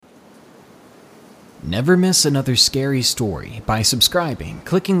Never miss another scary story by subscribing,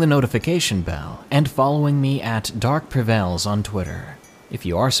 clicking the notification bell, and following me at Dark Prevails on Twitter. If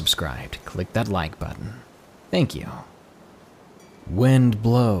you are subscribed, click that like button. Thank you. Wind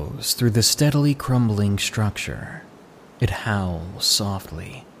blows through the steadily crumbling structure. It howls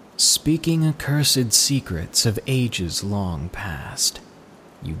softly, speaking accursed secrets of ages long past.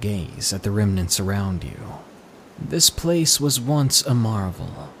 You gaze at the remnants around you. This place was once a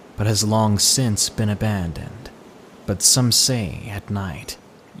marvel, but has long since been abandoned. But some say at night,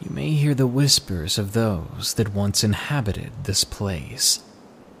 you may hear the whispers of those that once inhabited this place.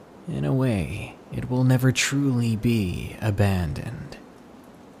 In a way, it will never truly be abandoned.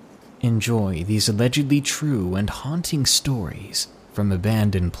 Enjoy these allegedly true and haunting stories from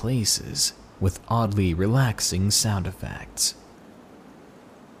abandoned places with oddly relaxing sound effects.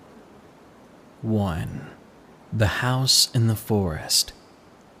 1. The House in the Forest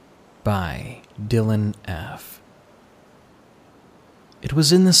by Dylan F. It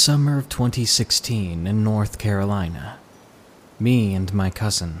was in the summer of 2016 in North Carolina. Me and my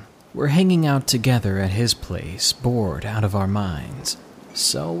cousin were hanging out together at his place, bored out of our minds.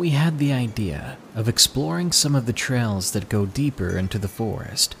 So we had the idea of exploring some of the trails that go deeper into the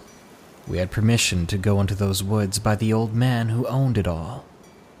forest. We had permission to go into those woods by the old man who owned it all.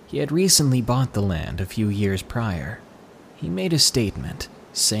 He had recently bought the land a few years prior. He made a statement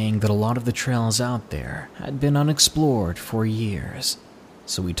saying that a lot of the trails out there had been unexplored for years,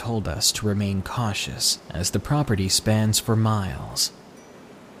 so he told us to remain cautious as the property spans for miles.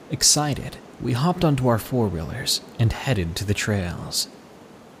 Excited, we hopped onto our four-wheelers and headed to the trails.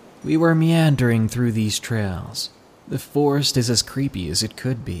 We were meandering through these trails. The forest is as creepy as it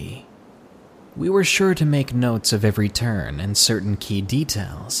could be. We were sure to make notes of every turn and certain key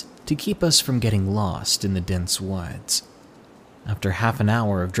details to keep us from getting lost in the dense woods. After half an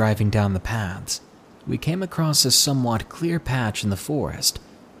hour of driving down the paths, we came across a somewhat clear patch in the forest,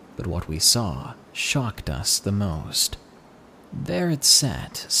 but what we saw shocked us the most. There it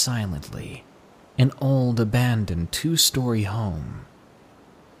sat, silently, an old abandoned two-story home.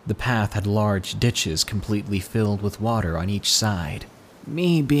 The path had large ditches completely filled with water on each side.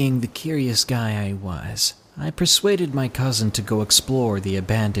 Me being the curious guy I was, I persuaded my cousin to go explore the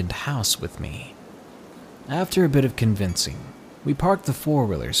abandoned house with me. After a bit of convincing, we parked the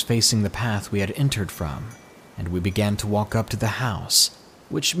four-wheelers facing the path we had entered from, and we began to walk up to the house,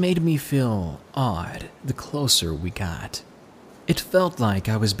 which made me feel odd the closer we got. It felt like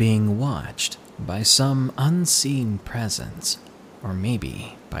I was being watched by some unseen presence, or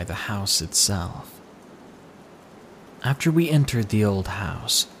maybe by the house itself. After we entered the old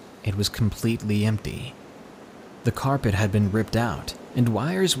house, it was completely empty. The carpet had been ripped out, and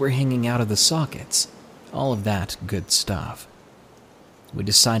wires were hanging out of the sockets, all of that good stuff. We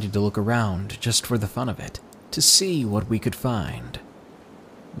decided to look around just for the fun of it, to see what we could find.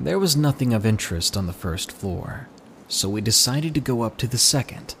 There was nothing of interest on the first floor, so we decided to go up to the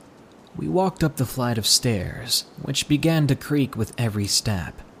second. We walked up the flight of stairs, which began to creak with every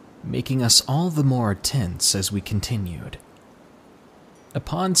step, making us all the more tense as we continued.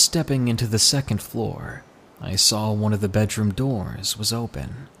 Upon stepping into the second floor, I saw one of the bedroom doors was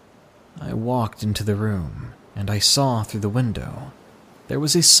open. I walked into the room, and I saw through the window there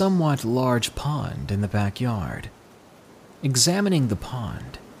was a somewhat large pond in the backyard. Examining the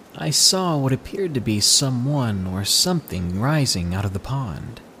pond, I saw what appeared to be someone or something rising out of the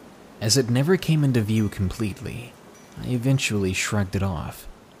pond. As it never came into view completely, I eventually shrugged it off.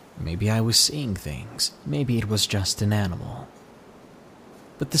 Maybe I was seeing things, maybe it was just an animal.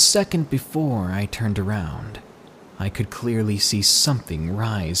 But the second before I turned around, I could clearly see something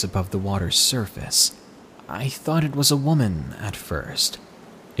rise above the water's surface. I thought it was a woman at first.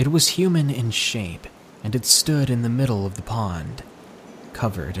 It was human in shape, and it stood in the middle of the pond,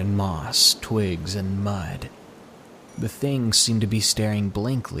 covered in moss, twigs, and mud. The thing seemed to be staring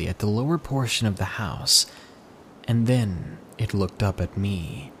blankly at the lower portion of the house, and then it looked up at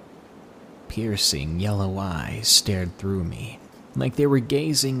me. Piercing yellow eyes stared through me, like they were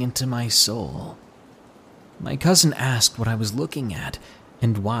gazing into my soul. My cousin asked what I was looking at,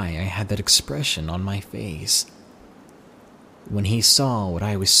 and why I had that expression on my face. When he saw what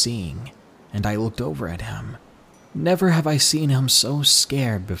I was seeing, and I looked over at him, never have I seen him so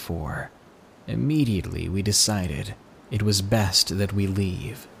scared before. Immediately we decided it was best that we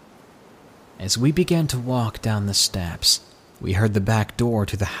leave. As we began to walk down the steps, we heard the back door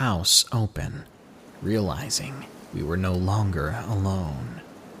to the house open, realizing we were no longer alone.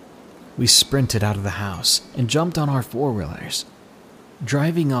 We sprinted out of the house and jumped on our four-wheelers.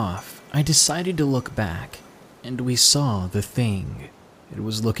 Driving off, I decided to look back, and we saw the thing It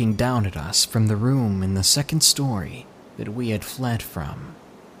was looking down at us from the room in the second story that we had fled from.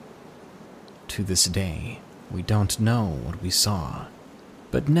 To this day, we don't know what we saw,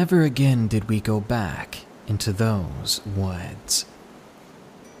 but never again did we go back into those woods.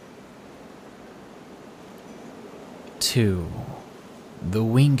 2. The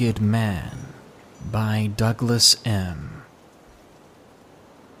Winged Man by Douglas M.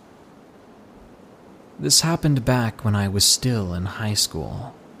 This happened back when I was still in high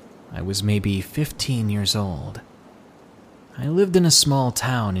school. I was maybe 15 years old. I lived in a small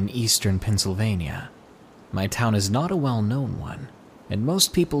town in eastern Pennsylvania. My town is not a well-known one, and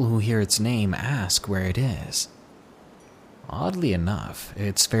most people who hear its name ask where it is. Oddly enough,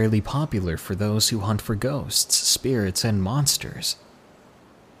 it's fairly popular for those who hunt for ghosts, spirits, and monsters.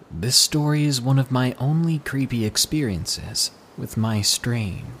 This story is one of my only creepy experiences with my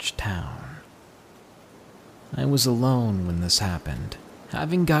strange town. I was alone when this happened,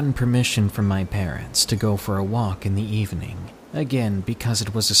 having gotten permission from my parents to go for a walk in the evening, again because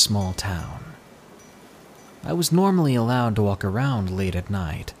it was a small town. I was normally allowed to walk around late at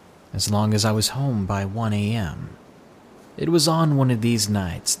night, as long as I was home by 1 a.m. It was on one of these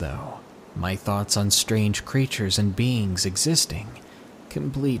nights, though, my thoughts on strange creatures and beings existing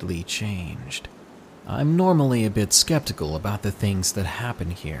completely changed. I'm normally a bit skeptical about the things that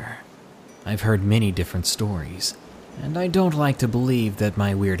happen here. I've heard many different stories, and I don't like to believe that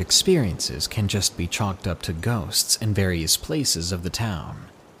my weird experiences can just be chalked up to ghosts in various places of the town.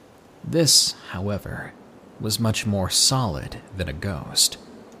 This, however, was much more solid than a ghost.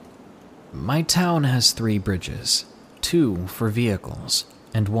 My town has 3 bridges, 2 for vehicles,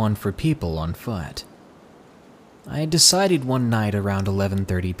 and 1 for people on foot. I had decided one night around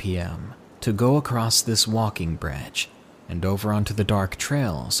 11:30 p.m. to go across this walking bridge and over onto the dark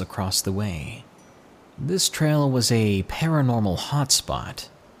trails across the way. This trail was a paranormal hotspot.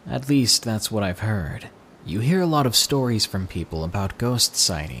 At least that's what I've heard. You hear a lot of stories from people about ghost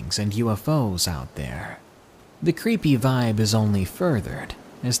sightings and UFOs out there. The creepy vibe is only furthered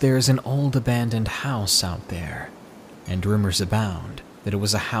as there is an old abandoned house out there, and rumors abound that it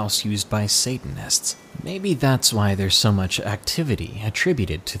was a house used by Satanists. Maybe that's why there's so much activity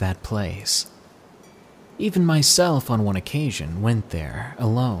attributed to that place. Even myself on one occasion went there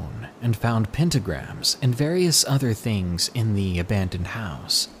alone and found pentagrams and various other things in the abandoned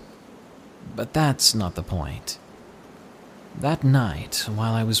house. But that's not the point. That night,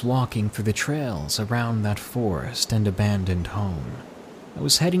 while I was walking through the trails around that forest and abandoned home, I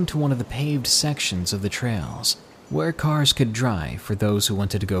was heading to one of the paved sections of the trails where cars could drive for those who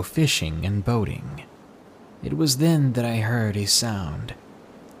wanted to go fishing and boating. It was then that I heard a sound.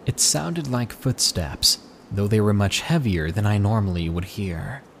 It sounded like footsteps, though they were much heavier than I normally would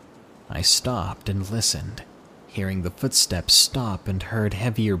hear. I stopped and listened, hearing the footsteps stop, and heard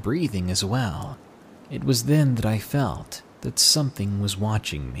heavier breathing as well. It was then that I felt that something was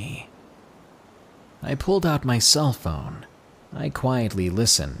watching me. I pulled out my cell phone. I quietly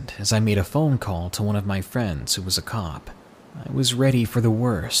listened as I made a phone call to one of my friends who was a cop. I was ready for the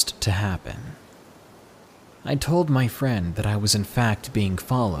worst to happen. I told my friend that I was in fact being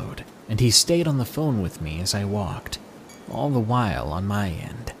followed, and he stayed on the phone with me as I walked. All the while, on my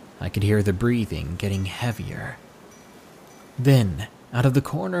end, I could hear the breathing getting heavier. Then, out of the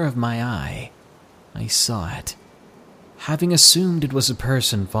corner of my eye, I saw it. Having assumed it was a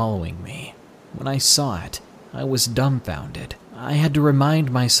person following me, when I saw it, I was dumbfounded. I had to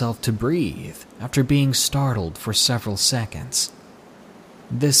remind myself to breathe after being startled for several seconds.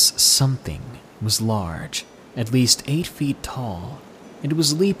 This something was large, at least 8 feet tall. It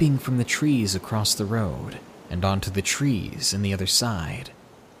was leaping from the trees across the road and onto the trees on the other side.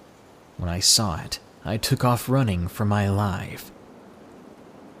 When I saw it, I took off running for my life.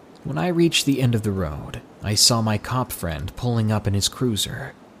 When I reached the end of the road, I saw my cop friend pulling up in his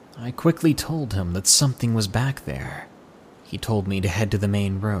cruiser. I quickly told him that something was back there. He told me to head to the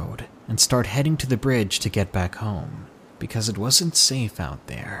main road and start heading to the bridge to get back home, because it wasn't safe out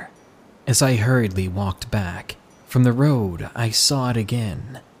there. As I hurriedly walked back, from the road I saw it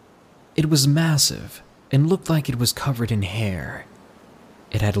again. It was massive and looked like it was covered in hair.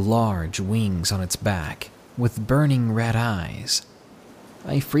 It had large wings on its back, with burning red eyes.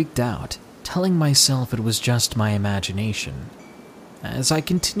 I freaked out, telling myself it was just my imagination. As I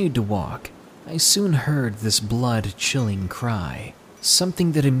continued to walk, I soon heard this blood-chilling cry,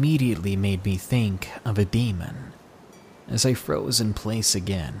 something that immediately made me think of a demon. As I froze in place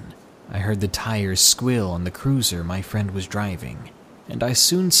again, I heard the tires squeal on the cruiser my friend was driving, and I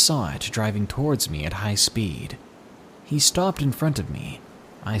soon saw it driving towards me at high speed. He stopped in front of me.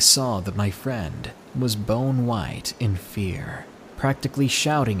 I saw that my friend was bone white in fear, practically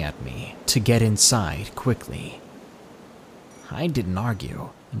shouting at me to get inside quickly. I didn't argue,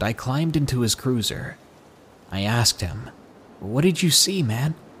 and I climbed into his cruiser. I asked him, "What did you see,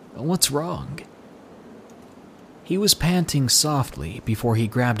 man? What's wrong?" He was panting softly before he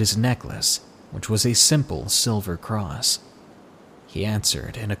grabbed his necklace, which was a simple silver cross. He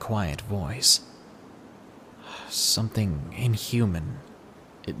answered in a quiet voice, "Something inhuman.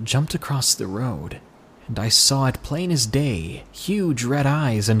 It jumped across the road, and I saw it plain as day, huge red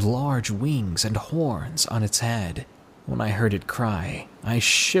eyes and large wings and horns on its head. When I heard it cry, I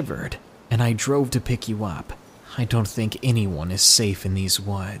shivered, and I drove to pick you up. I don't think anyone is safe in these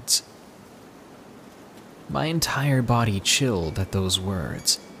woods." My entire body chilled at those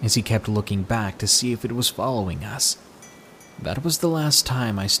words as he kept looking back to see if it was following us. That was the last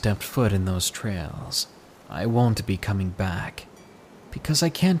time I stepped foot in those trails. I won't be coming back, because I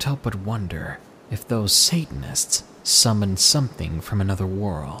can't help but wonder if those Satanists summoned something from another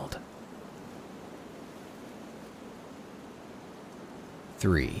world.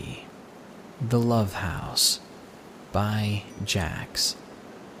 3. The Love House by Jax.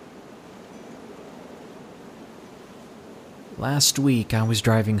 Last week I was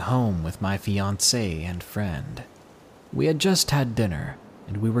driving home with my fiancée and friend. We had just had dinner,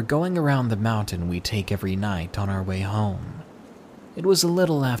 and we were going around the mountain we take every night on our way home. It was a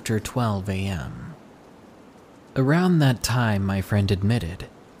little after 12 a.m. Around that time, my friend admitted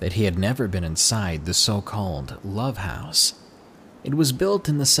that he had never been inside the so-called Love House. It was built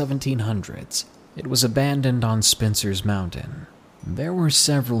in the 1700s. It was abandoned on Spencer's Mountain. There were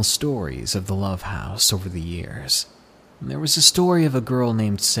several stories of the Love House over the years. There was a story of a girl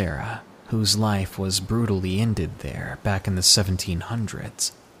named Sarah, whose life was brutally ended there back in the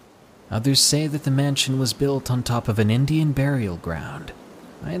 1700s. Others say that the mansion was built on top of an Indian burial ground.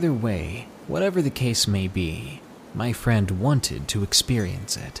 Either way, whatever the case may be, my friend wanted to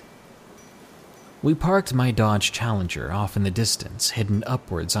experience it. We parked my Dodge Challenger off in the distance, hidden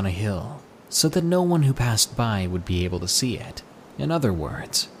upwards on a hill, so that no one who passed by would be able to see it. In other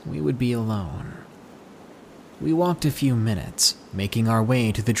words, we would be alone. We walked a few minutes, making our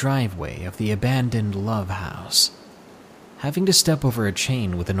way to the driveway of the abandoned Love House. Having to step over a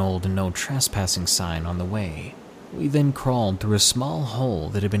chain with an old no trespassing sign on the way, we then crawled through a small hole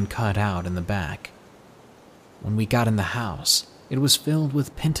that had been cut out in the back. When we got in the house, it was filled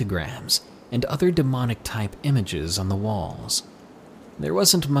with pentagrams and other demonic-type images on the walls. There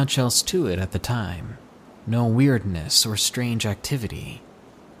wasn't much else to it at the time, no weirdness or strange activity.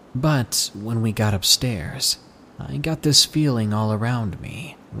 But when we got upstairs, I got this feeling all around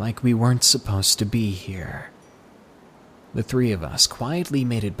me, like we weren't supposed to be here. The three of us quietly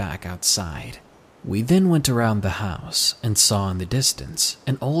made it back outside. We then went around the house and saw in the distance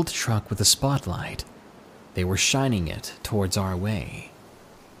an old truck with a spotlight. They were shining it towards our way.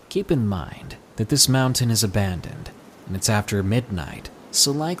 Keep in mind that this mountain is abandoned, and it's after midnight,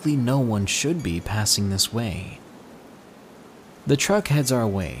 so likely no one should be passing this way. The truck heads our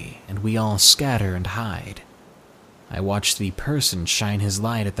way, and we all scatter and hide. I watched the person shine his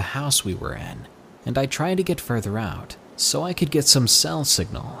light at the house we were in, and I tried to get further out so I could get some cell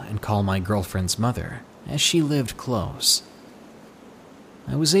signal and call my girlfriend's mother, as she lived close.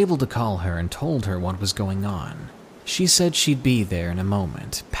 I was able to call her and told her what was going on. She said she'd be there in a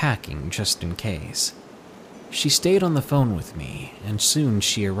moment, packing just in case. She stayed on the phone with me, and soon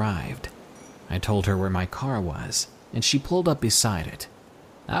she arrived. I told her where my car was, and she pulled up beside it.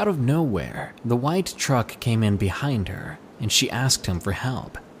 Out of nowhere, the white truck came in behind her, and she asked him for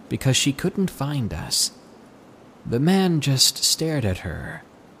help because she couldn't find us. The man just stared at her,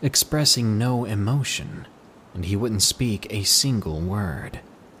 expressing no emotion, and he wouldn't speak a single word.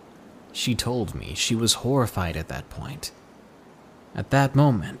 She told me she was horrified at that point. At that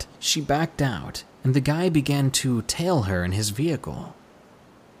moment, she backed out, and the guy began to tail her in his vehicle.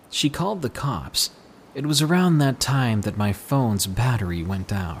 She called the cops. It was around that time that my phone's battery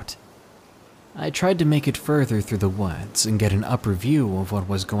went out. I tried to make it further through the woods and get an upper view of what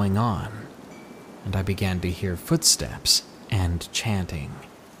was going on, and I began to hear footsteps and chanting.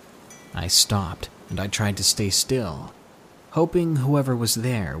 I stopped and I tried to stay still, hoping whoever was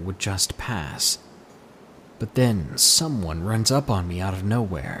there would just pass. But then someone runs up on me out of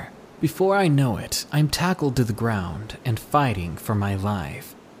nowhere. Before I know it, I'm tackled to the ground and fighting for my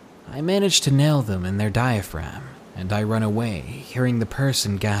life. I manage to nail them in their diaphragm, and I run away, hearing the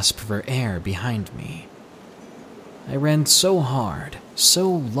person gasp for air behind me. I ran so hard, so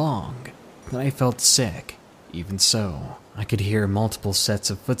long, that I felt sick. Even so, I could hear multiple sets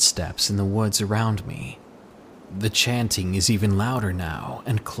of footsteps in the woods around me. The chanting is even louder now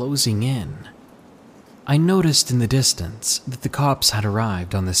and closing in. I noticed in the distance that the cops had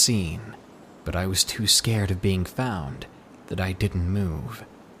arrived on the scene, but I was too scared of being found that I didn't move.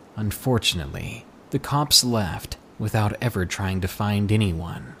 Unfortunately, the cops left without ever trying to find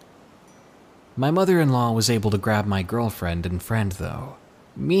anyone. My mother-in-law was able to grab my girlfriend and friend though,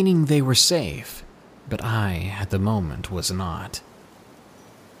 meaning they were safe, but I, at the moment, was not.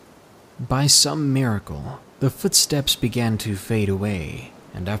 By some miracle, the footsteps began to fade away,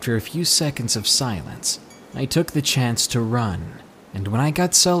 and after a few seconds of silence, I took the chance to run, and when I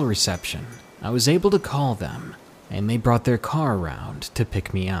got cell reception, I was able to call them, and they brought their car around to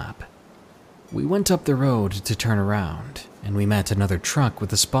pick me up. We went up the road to turn around, and we met another truck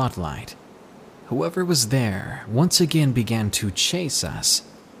with a spotlight. Whoever was there once again began to chase us,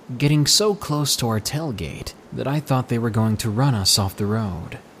 getting so close to our tailgate that I thought they were going to run us off the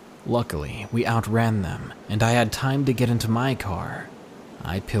road. Luckily, we outran them, and I had time to get into my car.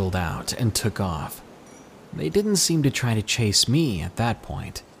 I peeled out and took off. They didn't seem to try to chase me at that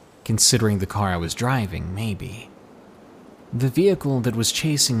point, considering the car I was driving, maybe. The vehicle that was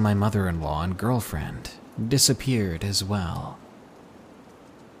chasing my mother-in-law and girlfriend disappeared as well.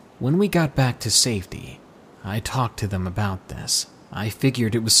 When we got back to safety, I talked to them about this. I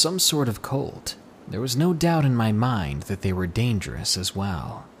figured it was some sort of cult. There was no doubt in my mind that they were dangerous as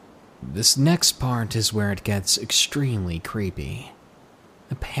well. This next part is where it gets extremely creepy.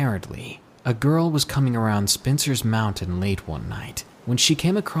 Apparently, a girl was coming around Spencer's Mountain late one night when she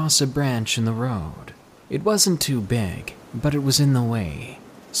came across a branch in the road. It wasn't too big, but it was in the way,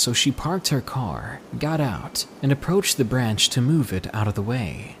 so she parked her car, got out, and approached the branch to move it out of the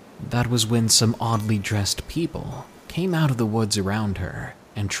way. That was when some oddly dressed people came out of the woods around her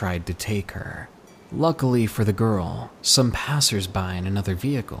and tried to take her. Luckily for the girl, some passers-by in another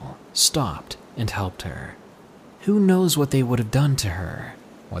vehicle stopped and helped her. Who knows what they would have done to her,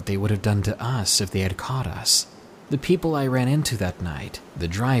 what they would have done to us if they had caught us. The people I ran into that night, the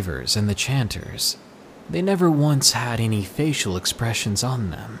drivers and the chanters, they never once had any facial expressions on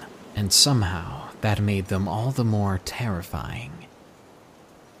them, and somehow that made them all the more terrifying.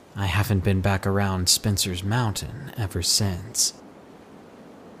 I haven't been back around Spencer's Mountain ever since.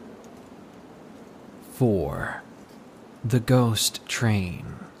 4. The Ghost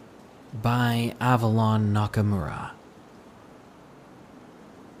Train by Avalon Nakamura.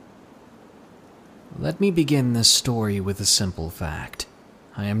 Let me begin this story with a simple fact.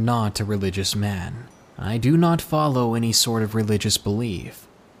 I am not a religious man. I do not follow any sort of religious belief,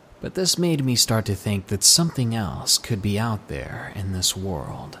 but this made me start to think that something else could be out there in this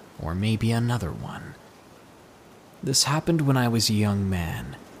world, or maybe another one. This happened when I was a young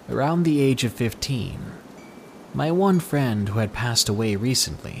man, around the age of 15. My one friend who had passed away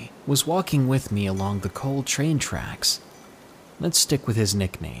recently was walking with me along the coal train tracks. Let's stick with his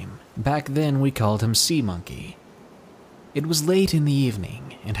nickname. Back then we called him Sea Monkey. It was late in the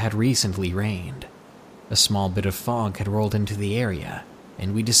evening and had recently rained. A small bit of fog had rolled into the area,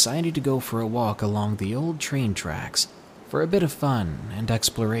 and we decided to go for a walk along the old train tracks for a bit of fun and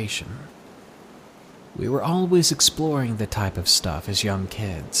exploration. We were always exploring the type of stuff as young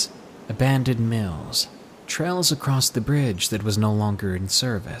kids: abandoned mills, trails across the bridge that was no longer in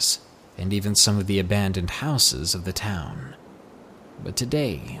service, and even some of the abandoned houses of the town. But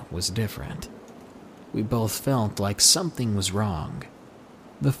today was different. We both felt like something was wrong.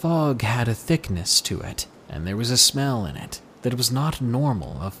 The fog had a thickness to it, and there was a smell in it that was not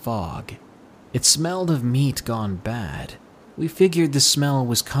normal of fog. It smelled of meat gone bad. We figured the smell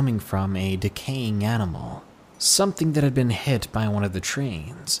was coming from a decaying animal, something that had been hit by one of the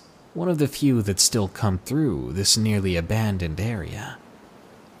trains, one of the few that still come through this nearly abandoned area.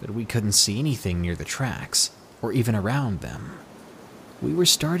 But we couldn't see anything near the tracks, or even around them. We were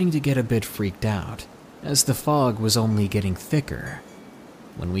starting to get a bit freaked out, as the fog was only getting thicker,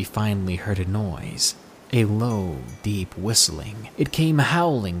 when we finally heard a noise. A low, deep whistling. It came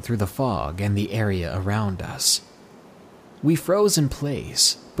howling through the fog and the area around us. We froze in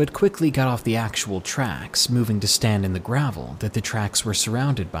place, but quickly got off the actual tracks, moving to stand in the gravel that the tracks were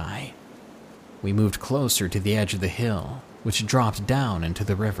surrounded by. We moved closer to the edge of the hill, which dropped down into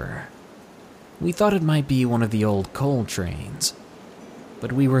the river. We thought it might be one of the old coal trains,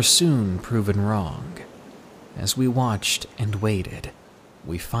 but we were soon proven wrong. As we watched and waited,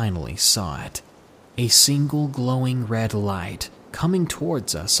 we finally saw it. A single glowing red light coming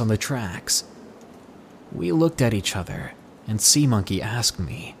towards us on the tracks. We looked at each other, and Sea Monkey asked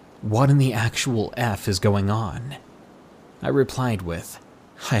me, "What in the actual F is going on?" I replied with,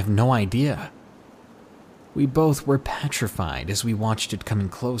 "I have no idea." We both were petrified as we watched it coming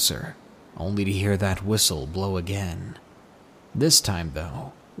closer, only to hear that whistle blow again. This time,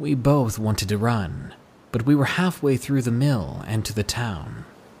 though, we both wanted to run, but we were halfway through the mill and to the town,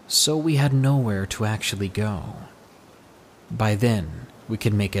 so we had nowhere to actually go. By then, we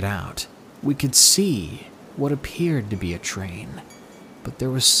could make it out. We could see what appeared to be a train, but there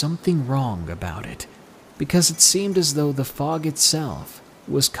was something wrong about it, because it seemed as though the fog itself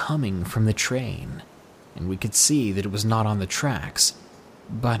was coming from the train, and we could see that it was not on the tracks,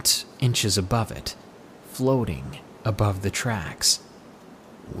 but inches above it, floating above the tracks.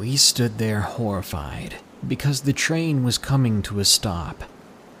 We stood there horrified, because the train was coming to a stop.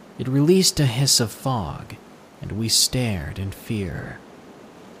 It released a hiss of fog, and we stared in fear.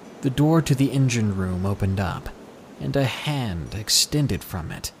 The door to the engine room opened up, and a hand extended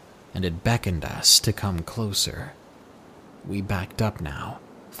from it, and it beckoned us to come closer. We backed up now,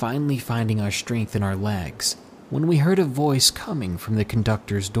 finally finding our strength in our legs, when we heard a voice coming from the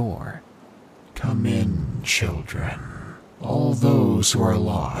conductor's door. "Come in, children. All those who are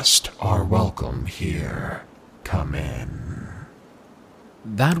lost are welcome here. Come in."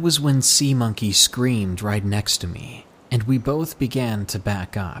 That was when Sea Monkey screamed right next to me, and we both began to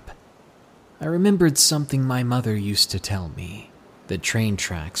back up. I remembered something my mother used to tell me, that train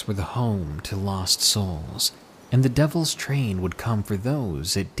tracks were the home to lost souls, and the devil's train would come for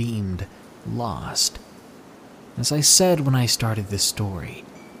those it deemed lost. As I said when I started this story,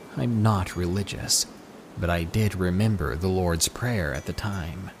 I'm not religious, but I did remember the Lord's Prayer at the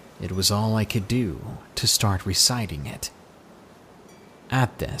time. It was all I could do to start reciting it.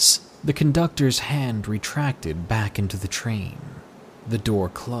 At this, the conductor's hand retracted back into the train. The door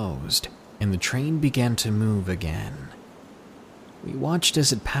closed, and the train began to move again. We watched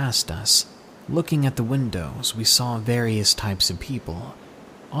as it passed us. Looking at the windows, we saw various types of people,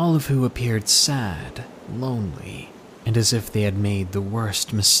 all of who appeared sad, lonely, and as if they had made the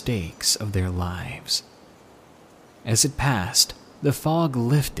worst mistakes of their lives. As it passed, the fog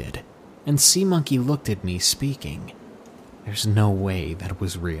lifted, and Sea Monkey looked at me speaking. There's no way that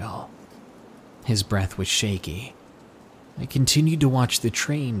was real. His breath was shaky. I continued to watch the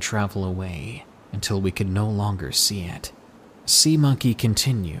train travel away until we could no longer see it. Sea Monkey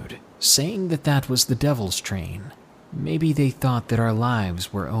continued, saying that that was the devil's train. Maybe they thought that our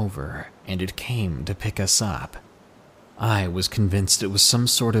lives were over and it came to pick us up. I was convinced it was some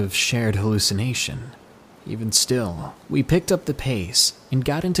sort of shared hallucination. Even still, we picked up the pace and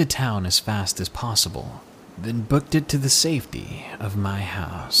got into town as fast as possible, then booked it to the safety of my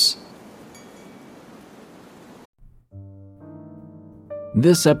house.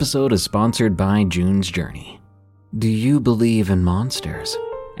 This episode is sponsored by June's Journey. Do you believe in monsters?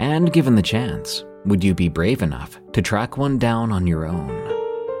 And given the chance, would you be brave enough to track one down on your own?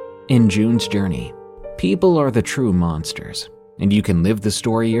 In June's Journey, people are the true monsters, and you can live the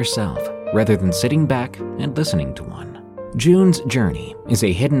story yourself rather than sitting back and listening to one. June's Journey is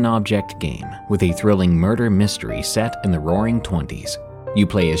a hidden object game with a thrilling murder mystery set in the roaring 20s. You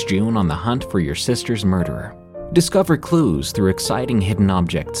play as June on the hunt for your sister's murderer. Discover clues through exciting hidden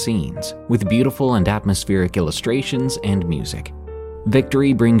object scenes with beautiful and atmospheric illustrations and music.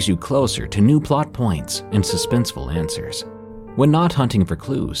 Victory brings you closer to new plot points and suspenseful answers. When not hunting for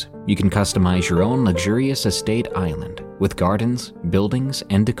clues, you can customize your own luxurious estate island with gardens, buildings,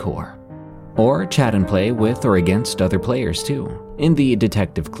 and decor. Or chat and play with or against other players too, in the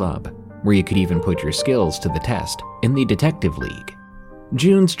Detective Club, where you could even put your skills to the test in the Detective League.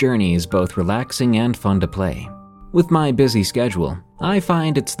 June's Journey is both relaxing and fun to play. With my busy schedule, I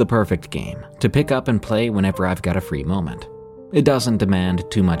find it's the perfect game to pick up and play whenever I've got a free moment. It doesn't demand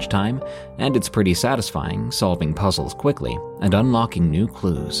too much time, and it's pretty satisfying solving puzzles quickly and unlocking new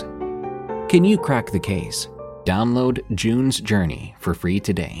clues. Can you crack the case? Download June's Journey for free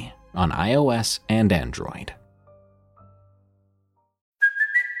today on iOS and Android.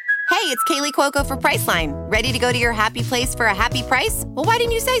 Hey, it's Kaylee Cuoco for Priceline. Ready to go to your happy place for a happy price? Well, why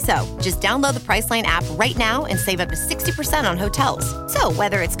didn't you say so? Just download the Priceline app right now and save up to 60% on hotels. So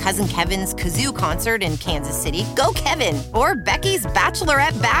whether it's Cousin Kevin's Kazoo Concert in Kansas City, go Kevin, or Becky's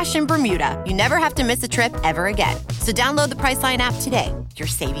Bachelorette Bash in Bermuda, you never have to miss a trip ever again. So download the Priceline app today. Your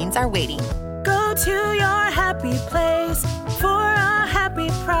savings are waiting. Go to your happy place for a happy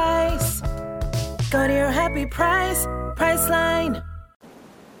price. Go to your happy price, Priceline.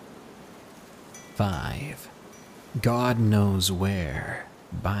 5. God Knows Where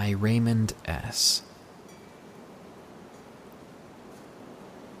by Raymond S.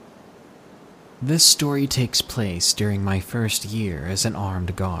 This story takes place during my first year as an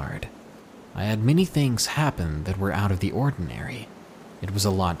armed guard. I had many things happen that were out of the ordinary. It was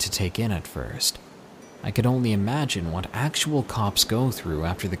a lot to take in at first. I could only imagine what actual cops go through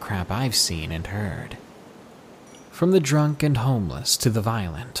after the crap I've seen and heard. From the drunk and homeless to the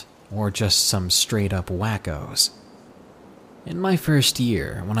violent, or just some straight-up wackos. In my first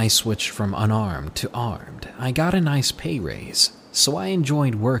year, when I switched from unarmed to armed, I got a nice pay raise, so I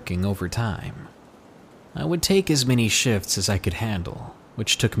enjoyed working overtime. I would take as many shifts as I could handle,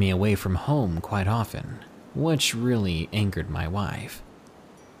 which took me away from home quite often, which really angered my wife.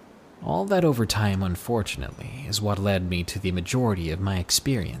 All that overtime, unfortunately, is what led me to the majority of my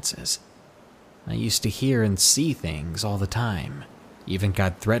experiences. I used to hear and see things all the time, even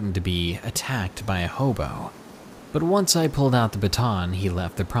got threatened to be attacked by a hobo. But once I pulled out the baton, he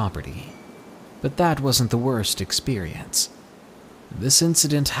left the property. But that wasn't the worst experience. This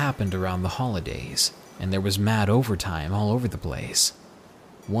incident happened around the holidays, and there was mad overtime all over the place.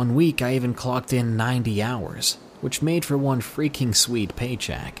 One week I even clocked in 90 hours, which made for one freaking sweet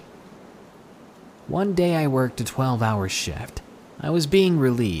paycheck. One day I worked a 12-hour shift. I was being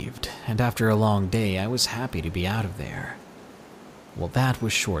relieved, and after a long day I was happy to be out of there. Well, that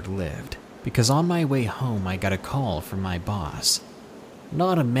was short-lived, because on my way home I got a call from my boss.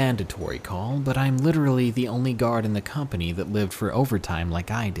 Not a mandatory call, but I'm literally the only guard in the company that lived for overtime like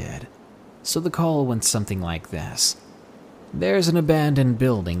I did. So the call went something like this. There's an abandoned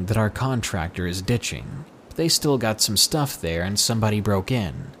building that our contractor is ditching. They still got some stuff there and somebody broke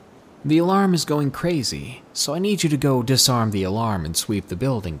in. The alarm is going crazy, so I need you to go disarm the alarm and sweep the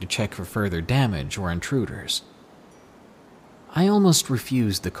building to check for further damage or intruders. I almost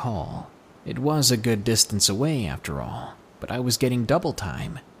refused the call. It was a good distance away after all, but I was getting double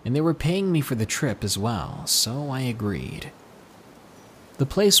time, and they were paying me for the trip as well, so I agreed. The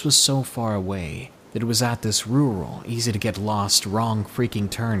place was so far away that it was at this rural, easy-to-get-lost, wrong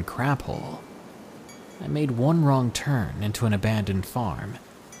freaking turn crap hole. I made one wrong turn into an abandoned farm,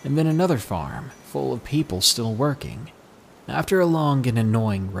 and then another farm full of people still working. After a long and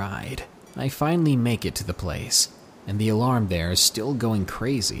annoying ride, I finally make it to the place, and the alarm there is still going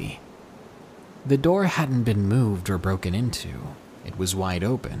crazy. The door hadn't been moved or broken into. It was wide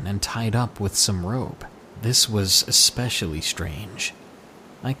open and tied up with some rope. This was especially strange.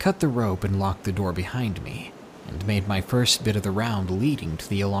 I cut the rope and locked the door behind me, and made my first bit of the round leading to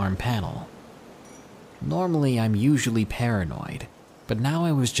the alarm panel. Normally, I'm usually paranoid, but now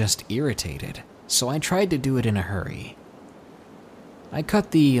I was just irritated, so I tried to do it in a hurry. I cut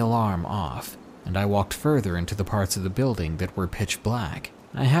the alarm off, and I walked further into the parts of the building that were pitch black.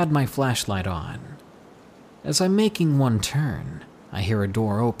 I had my flashlight on. As I'm making one turn, I hear a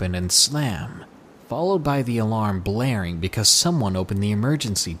door open and slam, followed by the alarm blaring because someone opened the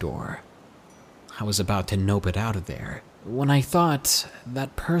emergency door. I was about to nope it out of there when I thought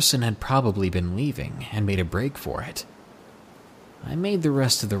that person had probably been leaving and made a break for it. I made the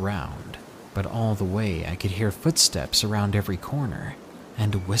rest of the round, but all the way I could hear footsteps around every corner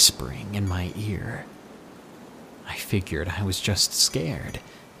and whispering in my ear. I figured I was just scared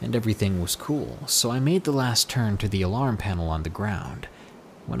and everything was cool, so I made the last turn to the alarm panel on the ground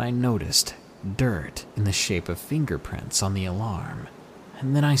when I noticed dirt in the shape of fingerprints on the alarm,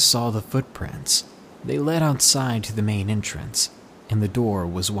 and then I saw the footprints. They led outside to the main entrance, and the door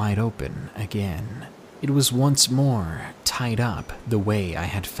was wide open again. It was once more tied up the way I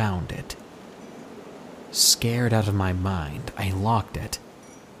had found it. Scared out of my mind, I locked it.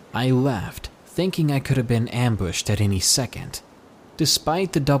 I left, thinking I could have been ambushed at any second.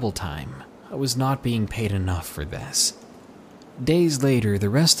 Despite the double time, I was not being paid enough for this. Days later, the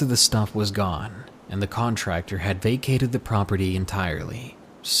rest of the stuff was gone, and the contractor had vacated the property entirely,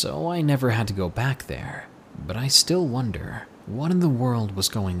 so I never had to go back there. But I still wonder what in the world was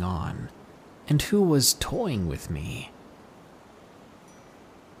going on, and who was toying with me.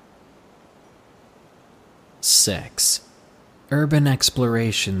 6. Urban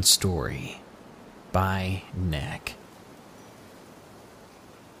Exploration Story by Nick.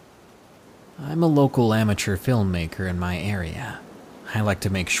 I'm a local amateur filmmaker in my area. I like to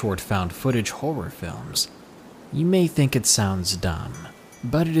make short found footage horror films. You may think it sounds dumb,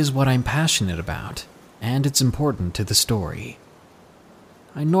 but it is what I'm passionate about, and it's important to the story.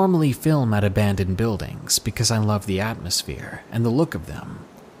 I normally film at abandoned buildings because I love the atmosphere and the look of them.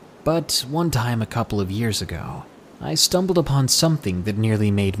 But one time a couple of years ago, I stumbled upon something that nearly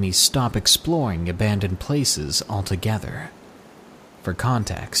made me stop exploring abandoned places altogether. For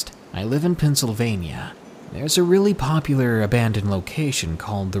context, I live in Pennsylvania. There's a really popular abandoned location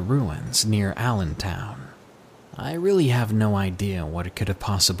called The Ruins near Allentown. I really have no idea what it could have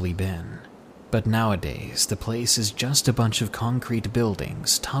possibly been. But nowadays, the place is just a bunch of concrete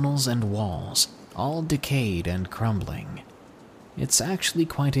buildings, tunnels, and walls, all decayed and crumbling. It's actually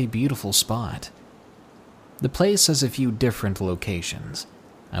quite a beautiful spot. The place has a few different locations.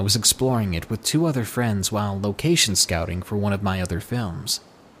 I was exploring it with 2 other friends while location scouting for one of my other films.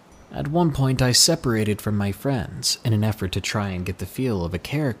 At one point, I separated from my friends in an effort to try and get the feel of a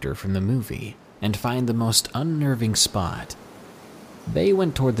character from the movie and find the most unnerving spot. They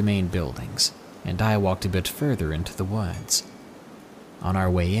went toward the main buildings, and I walked a bit further into the woods. On our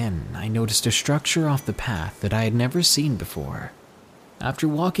way in, I noticed a structure off the path that I had never seen before. After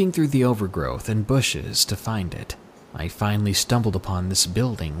walking through the overgrowth and bushes to find it, I finally stumbled upon this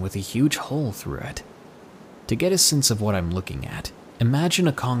building with a huge hole through it. To get a sense of what I'm looking at, imagine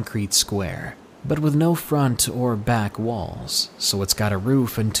a concrete square, but with no front or back walls, so it's got a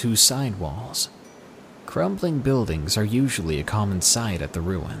roof and 2 side walls. Crumbling buildings are usually a common sight at the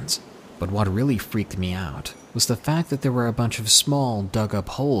ruins, but what really freaked me out was the fact that there were a bunch of small, dug-up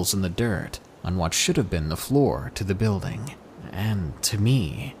holes in the dirt on what should have been the floor to the building, and to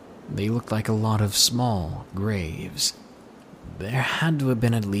me, they looked like a lot of small graves. There had to have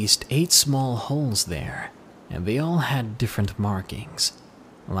been at least 8 small holes there, and they all had different markings,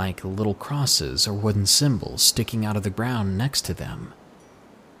 like little crosses or wooden symbols sticking out of the ground next to them.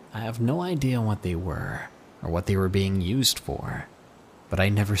 I have no idea what they were, or what they were being used for, but I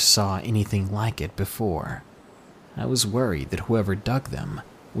never saw anything like it before. I was worried that whoever dug them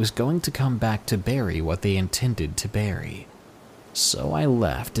was going to come back to bury what they intended to bury. So I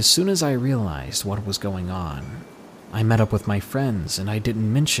left as soon as I realized what was going on. I met up with my friends and I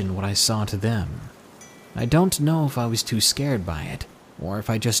didn't mention what I saw to them. I don't know if I was too scared by it, or if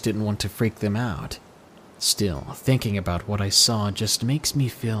I just didn't want to freak them out. Still, thinking about what I saw just makes me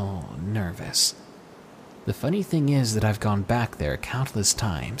feel nervous. The funny thing is that I've gone back there countless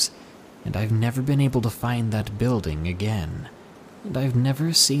times, and I've never been able to find that building again, and I've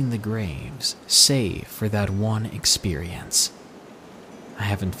never seen the graves, save for that one experience. I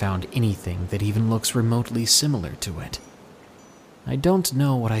haven't found anything that even looks remotely similar to it. I don't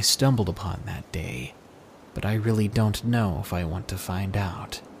know what I stumbled upon that day, but I really don't know if I want to find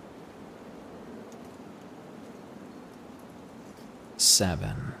out.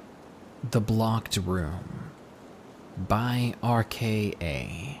 7. The Blocked Room by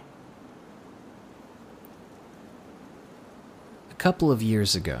RKA. A couple of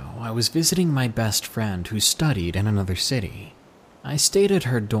years ago, I was visiting my best friend who studied in another city. I stayed at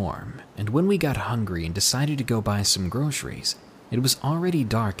her dorm, and when we got hungry and decided to go buy some groceries, it was already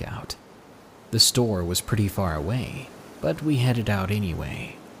dark out. The store was pretty far away, but we headed out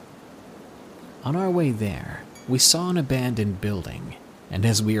anyway. On our way there, we saw an abandoned building, and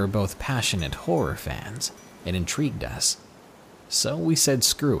as we are both passionate horror fans, it intrigued us. So we said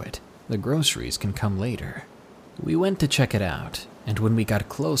screw it, the groceries can come later. We went to check it out, and when we got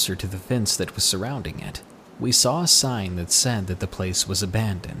closer to the fence that was surrounding it, we saw a sign that said that the place was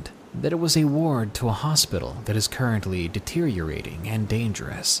abandoned, that it was a ward to a hospital that is currently deteriorating and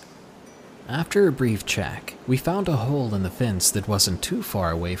dangerous. After a brief check, we found a hole in the fence that wasn't too far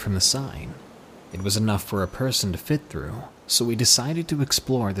away from the sign. It was enough for a person to fit through, so we decided to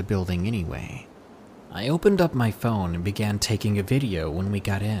explore the building anyway. I opened up my phone and began taking a video when we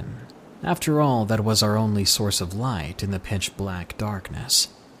got in. After all, that was our only source of light in the pitch-black darkness.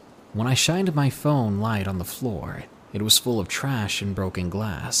 When I shined my phone light on the floor, it was full of trash and broken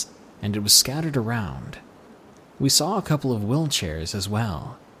glass, and it was scattered around. We saw a couple of wheelchairs as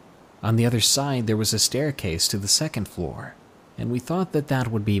well. On the other side, there was a staircase to the second floor, and we thought that that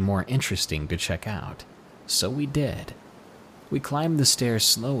would be more interesting to check out, so we did. We climbed the stairs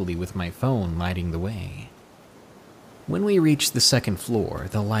slowly with my phone lighting the way. When we reached the second floor,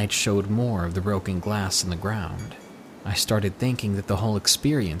 the light showed more of the broken glass in the ground. I started thinking that the whole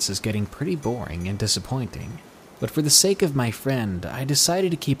experience is getting pretty boring and disappointing, but for the sake of my friend, I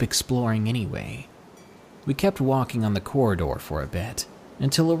decided to keep exploring anyway. We kept walking on the corridor for a bit,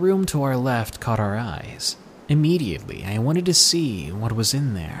 until a room to our left caught our eyes. Immediately, I wanted to see what was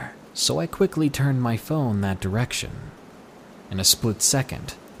in there, so I quickly turned my phone that direction. In a split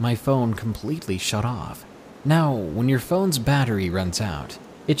second, my phone completely shut off. Now, when your phone's battery runs out,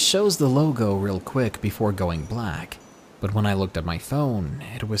 it shows the logo real quick before going black, but when I looked at my phone,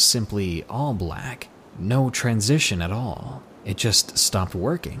 it was simply all black. No transition at all. It just stopped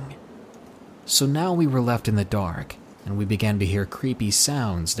working. So now we were left in the dark, and we began to hear creepy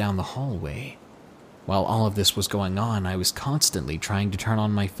sounds down the hallway. While all of this was going on, I was constantly trying to turn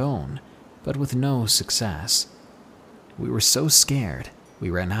on my phone, but with no success. We were so scared,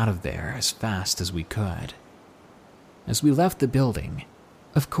 we ran out of there as fast as we could. As we left the building,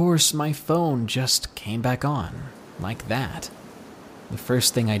 of course, my phone just came back on, like that. The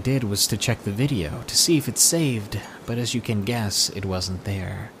first thing I did was to check the video to see if it saved, but as you can guess, it wasn't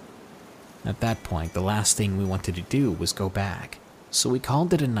there. At that point, the last thing we wanted to do was go back, so we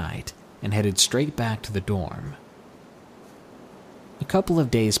called it a night and headed straight back to the dorm. A couple of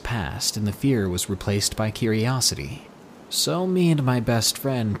days passed and the fear was replaced by curiosity. So me and my best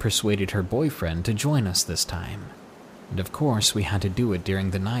friend persuaded her boyfriend to join us this time. And of course we had to do it during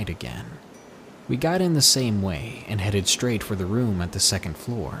the night again. We got in the same way and headed straight for the room at the second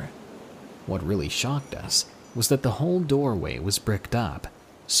floor. What really shocked us was that the whole doorway was bricked up,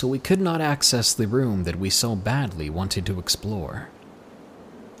 so we could not access the room that we so badly wanted to explore.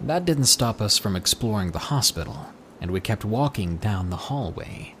 That didn't stop us from exploring the hospital, and we kept walking down the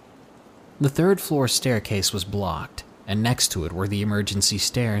hallway. The third floor staircase was blocked, and next to it were the emergency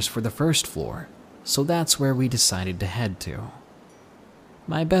stairs for the first floor, so that's where we decided to head to.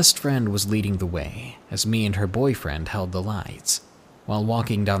 My best friend was leading the way, as me and her boyfriend held the lights. While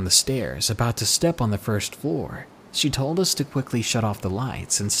walking down the stairs, about to step on the first floor, she told us to quickly shut off the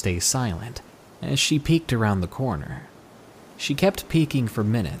lights and stay silent, as she peeked around the corner. She kept peeking for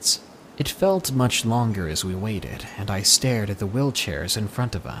minutes. It felt much longer as we waited, and I stared at the wheelchairs in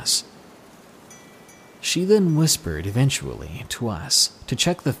front of us. She then whispered eventually to us to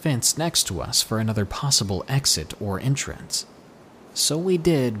check the fence next to us for another possible exit or entrance. So we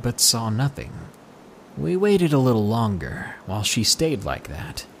did, but saw nothing. We waited a little longer while she stayed like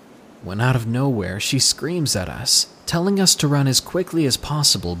that, when out of nowhere she screams at us, telling us to run as quickly as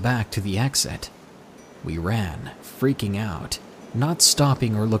possible back to the exit. We ran, freaking out, not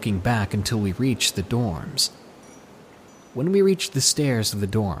stopping or looking back until we reached the dorms. When we reached the stairs of the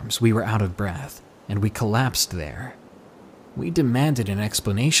dorms, we were out of breath, and we collapsed there. We demanded an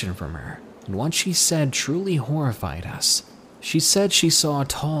explanation from her, and what she said truly horrified us. She said she saw a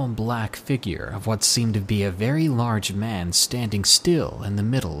tall black figure of what seemed to be a very large man standing still in the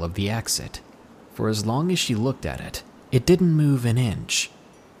middle of the exit. For as long as she looked at it, it didn't move an inch.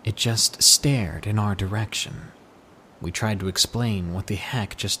 It just stared in our direction. We tried to explain what the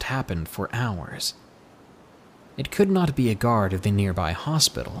heck just happened for hours. It could not be a guard of the nearby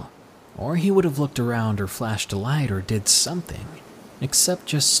hospital, or he would have looked around or flashed a light or did something, except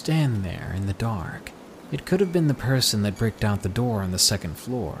just stand there in the dark. It could have been the person that bricked out the door on the second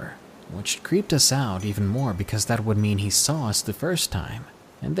floor, which creeped us out even more because that would mean he saw us the first time,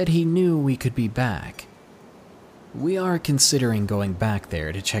 and that he knew we could be back. We are considering going back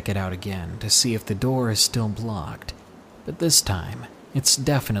there to check it out again to see if the door is still blocked, but this time, it's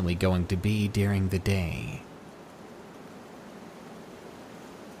definitely going to be during the day.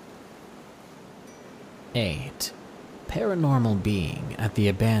 8. Paranormal Being at the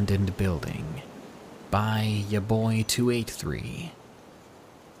Abandoned Building by Ya Boy 283.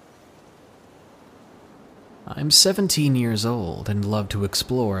 I'm 17 years old and love to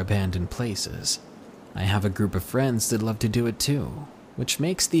explore abandoned places. I have a group of friends that love to do it too, which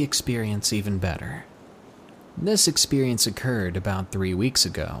makes the experience even better. This experience occurred about 3 weeks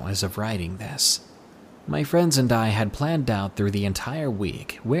ago as of writing this. My friends and I had planned out through the entire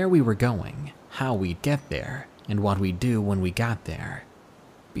week where we were going, how we'd get there, and what we'd do when we got there.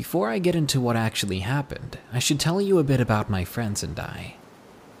 Before I get into what actually happened, I should tell you a bit about my friends and I.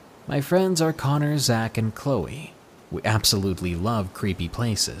 My friends are Connor, Zach, and Chloe. We absolutely love creepy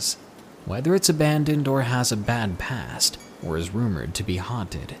places. Whether it's abandoned or has a bad past, or is rumored to be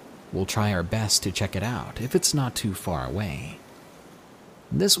haunted, we'll try our best to check it out if it's not too far away.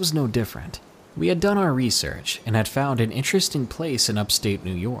 This was no different. We had done our research and had found an interesting place in upstate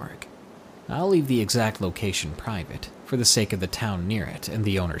New York. I'll leave the exact location private, for the sake of the town near it and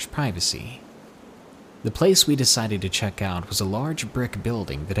the owner's privacy. The place we decided to check out was a large brick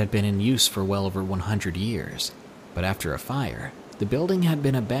building that had been in use for well over 100 years, but after a fire, the building had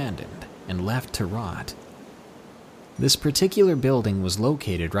been abandoned and left to rot. This particular building was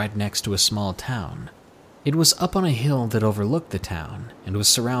located right next to a small town. It was up on a hill that overlooked the town and was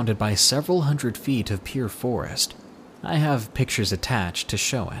surrounded by several hundred feet of pure forest. I have pictures attached to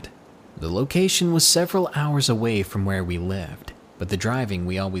show it. The location was several hours away from where we lived, but the driving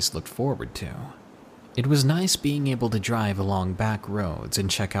we always looked forward to. It was nice being able to drive along back roads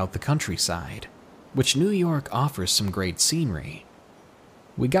and check out the countryside, which New York offers some great scenery.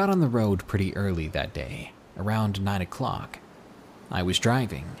 We got on the road pretty early that day, around 9 o'clock. I was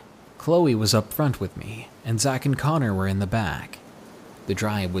driving. Chloe was up front with me, and Zach and Connor were in the back. The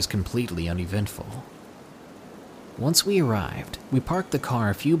drive was completely uneventful. Once we arrived, we parked the car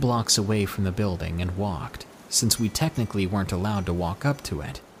a few blocks away from the building and walked, since we technically weren't allowed to walk up to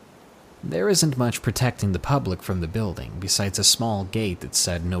it. There isn't much protecting the public from the building besides a small gate that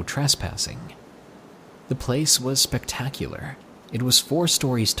said no trespassing. The place was spectacular. It was 4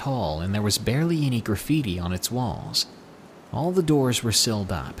 stories tall and there was barely any graffiti on its walls. All the doors were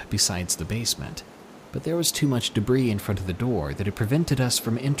sealed up besides the basement, but there was too much debris in front of the door that it prevented us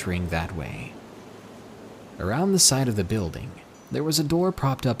from entering that way. Around the side of the building, there was a door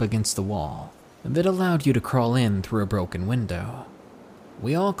propped up against the wall that allowed you to crawl in through a broken window.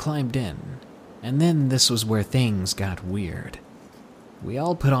 We all climbed in, and then this was where things got weird. We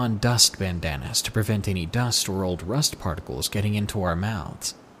all put on dust bandanas to prevent any dust or old rust particles getting into our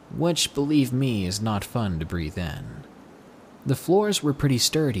mouths, which, believe me, is not fun to breathe in. The floors were pretty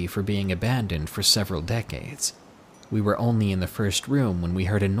sturdy for being abandoned for several decades. We were only in the first room when we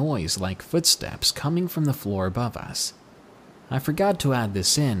heard a noise like footsteps coming from the floor above us. I forgot to add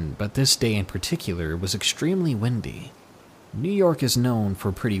this in, but this day in particular was extremely windy. New York is known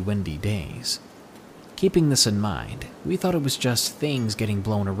for pretty windy days. Keeping this in mind, we thought it was just things getting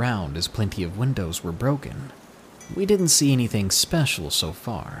blown around as plenty of windows were broken. We didn't see anything special so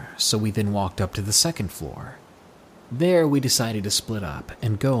far, so we then walked up to the second floor. There we decided to split up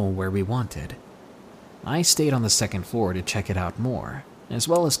and go where we wanted. I stayed on the second floor to check it out more, as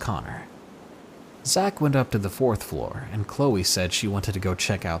well as Connor. Zach went up to the fourth floor, and Chloe said she wanted to go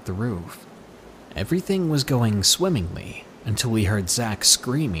check out the roof. Everything was going swimmingly until we heard Zach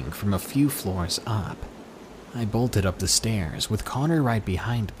screaming from a few floors up. I bolted up the stairs with Connor right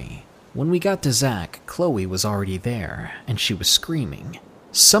behind me. When we got to Zach, Chloe was already there, and she was screaming,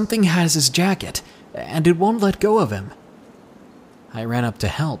 "Something has his jacket, and it won't let go of him." I ran up to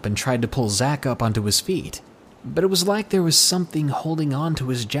help and tried to pull Zach up onto his feet, but it was like there was something holding on to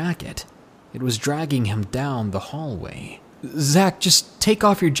his jacket. It was dragging him down the hallway. "Zach, just take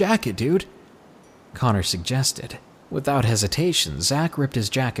off your jacket, dude," Connor suggested. Without hesitation, Zach ripped his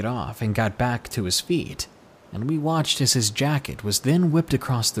jacket off and got back to his feet, and we watched as his jacket was then whipped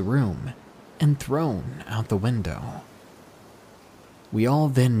across the room and thrown out the window. We all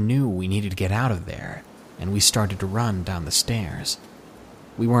then knew we needed to get out of there, and we started to run down the stairs.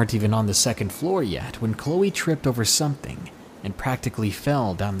 We weren't even on the second floor yet when Chloe tripped over something and practically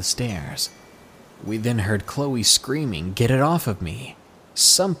fell down the stairs. We then heard Chloe screaming, "Get it off of me!"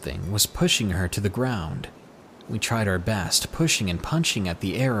 Something was pushing her to the ground. We tried our best, pushing and punching at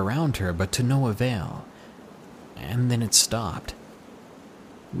the air around her, but to no avail. And then it stopped.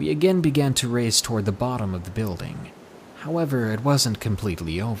 We again began to race toward the bottom of the building. However, it wasn't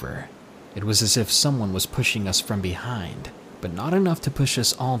completely over. It was as if someone was pushing us from behind, but not enough to push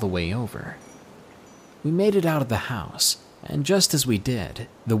us all the way over. We made it out of the house, and just as we did,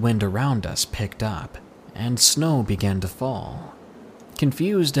 the wind around us picked up, and snow began to fall.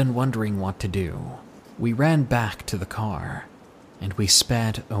 Confused and wondering what to do, we ran back to the car, and we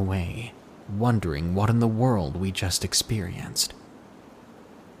sped away, wondering what in the world we just experienced.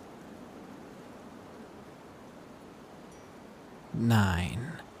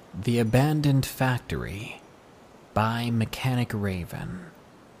 The Abandoned Factory by Mechanic Raven.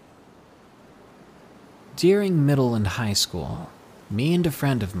 During middle and high school, me and a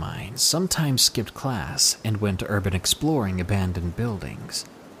friend of mine sometimes skipped class and went urban exploring abandoned buildings.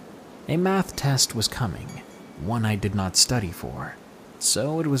 A math test was coming, one I did not study for,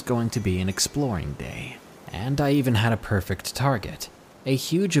 so it was going to be an exploring day, and I even had a perfect target, a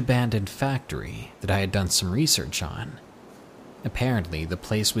huge abandoned factory that I had done some research on. Apparently, the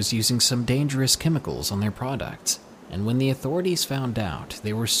place was using some dangerous chemicals on their products, and when the authorities found out,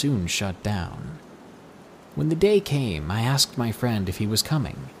 they were soon shut down. When the day came, I asked my friend if he was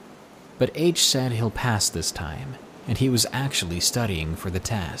coming, but H said he'll pass this time, and he was actually studying for the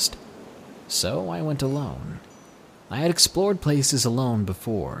test. So I went alone. I had explored places alone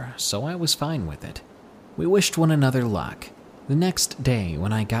before, so I was fine with it. We wished one another luck. The next day,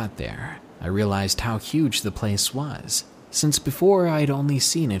 when I got there, I realized how huge the place was, since before I'd only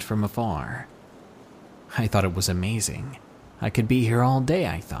seen it from afar. I thought it was amazing. I could be here all day,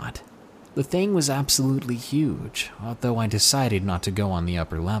 I thought. The thing was absolutely huge, although I decided not to go on the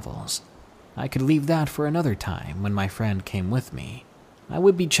upper levels. I could leave that for another time when my friend came with me. I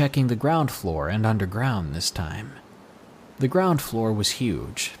would be checking the ground floor and underground this time. The ground floor was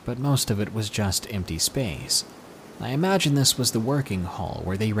huge, but most of it was just empty space. I imagine this was the working hall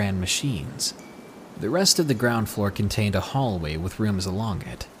where they ran machines. The rest of the ground floor contained a hallway with rooms along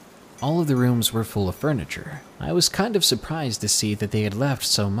it. All of the rooms were full of furniture. I was kind of surprised to see that they had left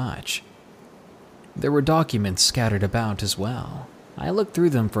so much. There were documents scattered about as well. I looked through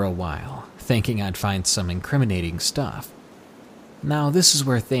them for a while, thinking I'd find some incriminating stuff. Now this is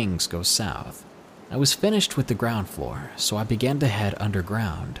where things go south. I was finished with the ground floor, so I began to head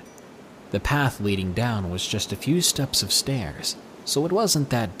underground. The path leading down was just a few steps of stairs, so it wasn't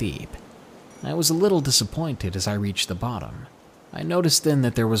that deep. I was a little disappointed as I reached the bottom. I noticed then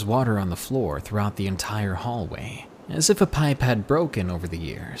that there was water on the floor throughout the entire hallway, as if a pipe had broken over the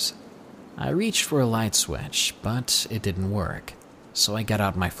years. I reached for a light switch, but it didn't work, so I got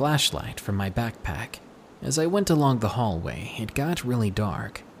out my flashlight from my backpack As I went along the hallway, it got really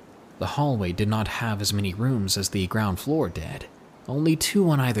dark. The hallway did not have as many rooms as the ground floor did, only 2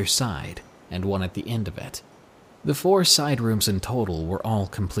 on either side, and 1 at the end of it. The 4 side rooms in total were all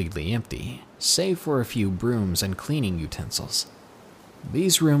completely empty, save for a few brooms and cleaning utensils.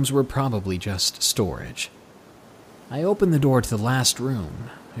 These rooms were probably just storage. I opened the door to the last room.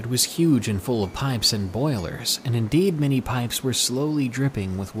 It was huge and full of pipes and boilers, and indeed many pipes were slowly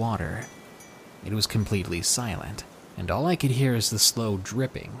dripping with water. It was completely silent, and all I could hear is the slow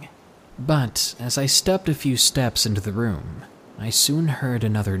dripping. But as I stepped a few steps into the room, I soon heard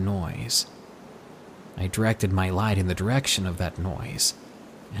another noise. I directed my light in the direction of that noise,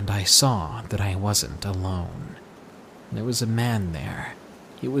 and I saw that I wasn't alone. There was a man there.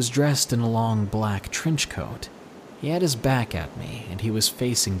 He was dressed in a long black trench coat. He had his back at me, and he was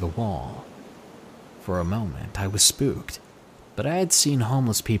facing the wall. For a moment, I was spooked, but I had seen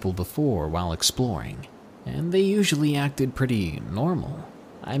homeless people before while exploring, and they usually acted pretty normal.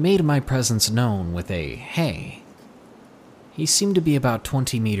 I made my presence known with a "hey." He seemed to be about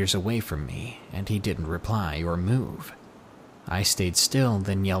 20 meters away from me, and he didn't reply or move. I stayed still,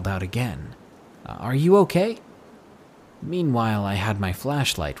 then yelled out again, "Are you okay?" Meanwhile, I had my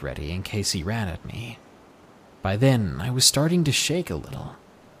flashlight ready in case he ran at me. By then, I was starting to shake a little.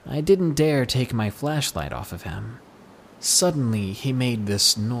 I didn't dare take my flashlight off of him. Suddenly, he made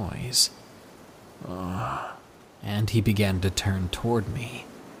this noise. And he began to turn toward me.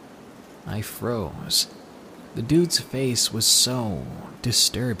 I froze. The dude's face was so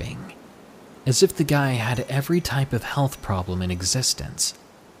disturbing, as if the guy had every type of health problem in existence.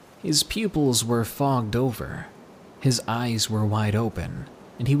 His pupils were fogged over, his eyes were wide open,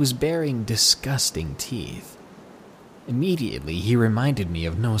 and he was baring disgusting teeth. Immediately, he reminded me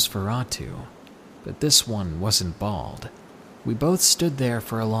of Nosferatu, but this one wasn't bald. We both stood there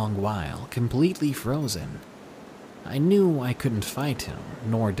for a long while, completely frozen. I knew I couldn't fight him,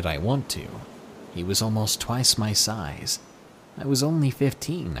 nor did I want to. He was almost twice my size. I was only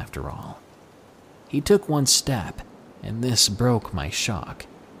 15, after all. He took one step, and this broke my shock.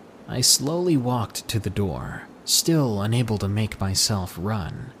 I slowly walked to the door, still unable to make myself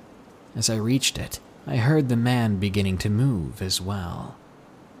run. As I reached it, I heard the man beginning to move as well.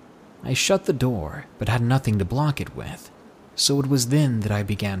 I shut the door, but had nothing to block it with, so it was then that I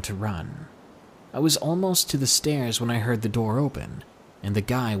began to run. I was almost to the stairs when I heard the door open, and the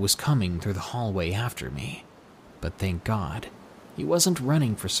guy was coming through the hallway after me. But thank God, he wasn't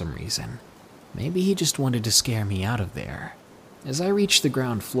running for some reason. Maybe he just wanted to scare me out of there. As I reached the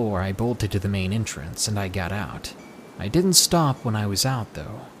ground floor, I bolted to the main entrance and I got out. I didn't stop when I was out,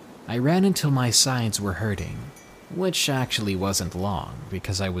 though. I ran until my sides were hurting, which actually wasn't long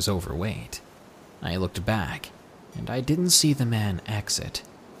because I was overweight. I looked back, and I didn't see the man exit.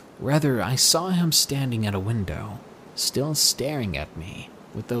 Rather, I saw him standing at a window, still staring at me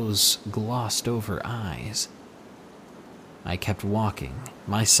with those glossed-over eyes. I kept walking,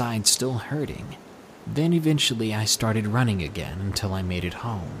 my side still hurting. Then eventually I started running again until I made it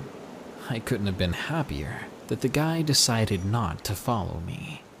home. I couldn't have been happier that the guy decided not to follow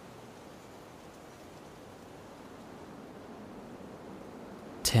me.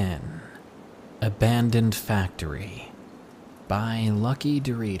 10. Abandoned Factory by Lucky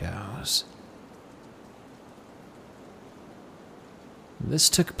Doritos. This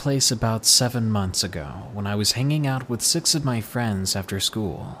took place about 7 months ago when I was hanging out with 6 of my friends after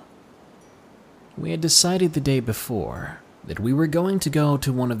school. We had decided the day before that we were going to go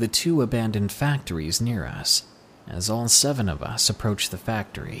to one of the 2 abandoned factories near us. As all 7 of us approached the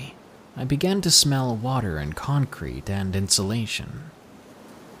factory, I began to smell water and concrete and insulation.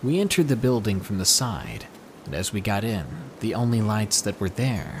 We entered the building from the side, and as we got in, the only lights that were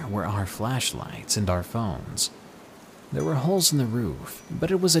there were our flashlights and our phones. There were holes in the roof, but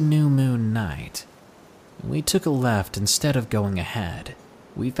it was a new moon night. We took a left instead of going ahead.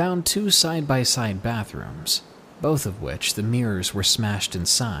 We found 2 side-by-side bathrooms, both of which the mirrors were smashed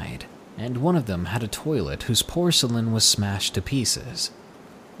inside, and one of them had a toilet whose porcelain was smashed to pieces.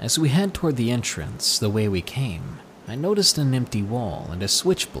 As we head toward the entrance, the way we came, I noticed an empty wall and a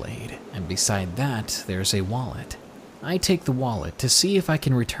switchblade, and beside that, there's a wallet. I take the wallet to see if I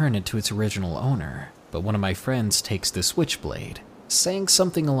can return it to its original owner, but one of my friends takes the switchblade, saying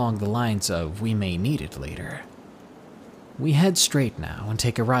something along the lines of, "We may need it later." We head straight now and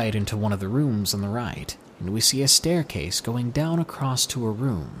take a right into one of the rooms on the right, and we see a staircase going down across to a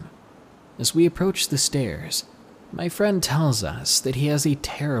room. As we approach the stairs, my friend tells us that he has a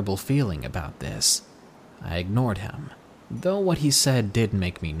terrible feeling about this. I ignored him, though what he said did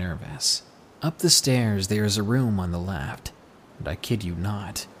make me nervous. Up the stairs there is a room on the left, and I kid you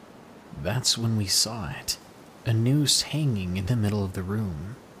not, That's when we saw it. A noose hanging in the middle of the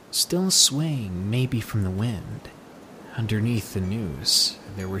room, still swaying maybe from the wind. Underneath the noose,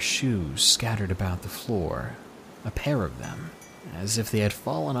 there were shoes scattered about the floor, a pair of them, as if they had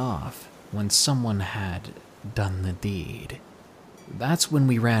fallen off when someone had done the deed. That's when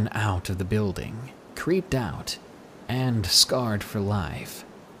we ran out of the building, creeped out, and scarred for life.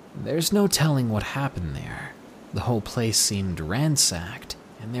 There's no telling what happened there. The whole place seemed ransacked,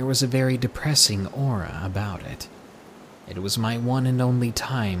 and there was a very depressing aura about it. It was my one and only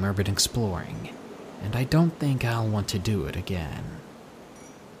time urban exploring, and I don't think I'll want to do it again.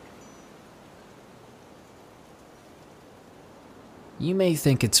 You may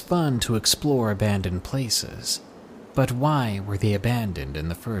think it's fun to explore abandoned places, but why were they abandoned in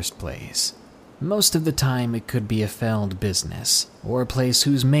the first place? Most of the time it could be a failed business, or a place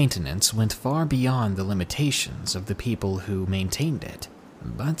whose maintenance went far beyond the limitations of the people who maintained it.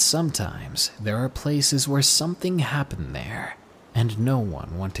 But sometimes there are places where something happened there, and no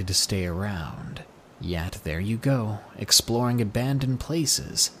one wanted to stay around. Yet there you go, exploring abandoned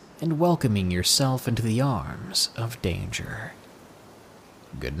places and welcoming yourself into the arms of danger.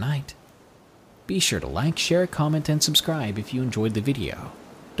 Good night. Be sure to like, share, comment, and subscribe if you enjoyed the video.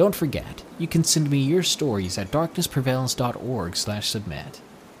 Don't forget, you can send me your stories at darknessprevails.org/submit.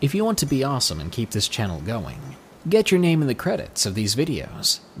 If you want to be awesome and keep this channel going, get your name in the credits of these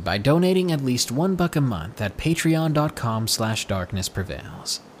videos by donating at least $1 a month at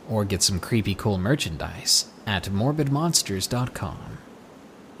patreon.com/darknessprevails, or get some creepy cool merchandise at morbidmonsters.com.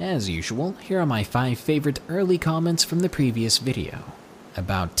 As usual, here are my 5 favorite early comments from the previous video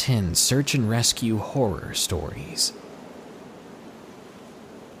about 10 search and rescue horror stories.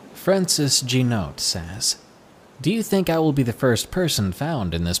 Francis G. Note says, "Do you think I will be the first person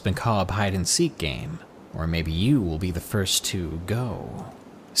found in this macabre hide-and-seek game? Or maybe you will be the first to go?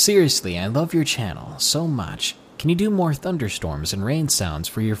 Seriously, I love your channel so much. Can you do more thunderstorms and rain sounds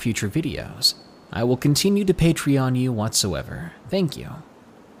for your future videos? I will continue to Patreon you whatsoever. Thank you."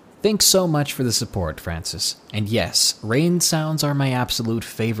 Thanks so much for the support, Francis. And yes, rain sounds are my absolute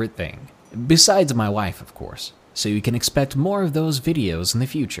favorite thing. Besides my wife, of course. So you can expect more of those videos in the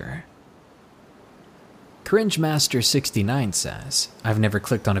future. CringeMaster69 says, "I've never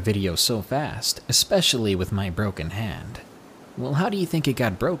clicked on a video so fast, especially with my broken hand." Well, how do you think it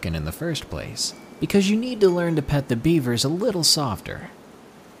got broken in the first place? Because you need to learn to pet the beavers a little softer.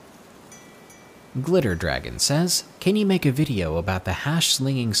 Glitter Dragon says, "Can you make a video about the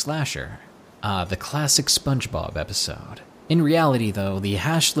hash-slinging slasher?" The classic SpongeBob episode. In reality, though, the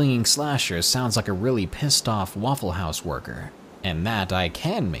hash-slinging slasher sounds like a really pissed-off Waffle House worker, and that I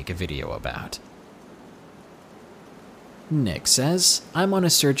can make a video about. Nick says, "I'm on a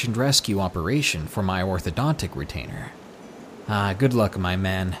search and rescue operation for my orthodontic retainer." Good luck, my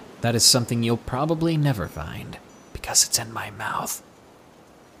man. That is something you'll probably never find, because it's in my mouth.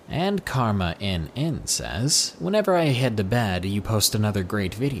 And Karma NN says, "Whenever I head to bed, you post another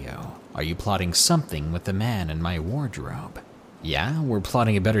great video. Are you plotting something with the man in my wardrobe?" Yeah, we're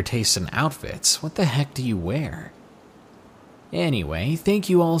plotting a better taste in outfits. What the heck do you wear? Anyway, thank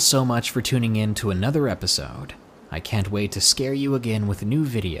you all so much for tuning in to another episode. I can't wait to scare you again with new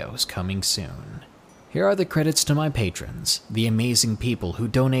videos coming soon. Here are the credits to my patrons, the amazing people who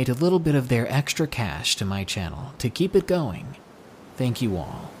donate a little bit of their extra cash to my channel to keep it going. Thank you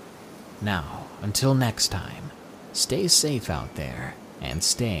all. Now, until next time, stay safe out there and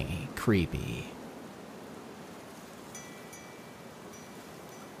stay creepy.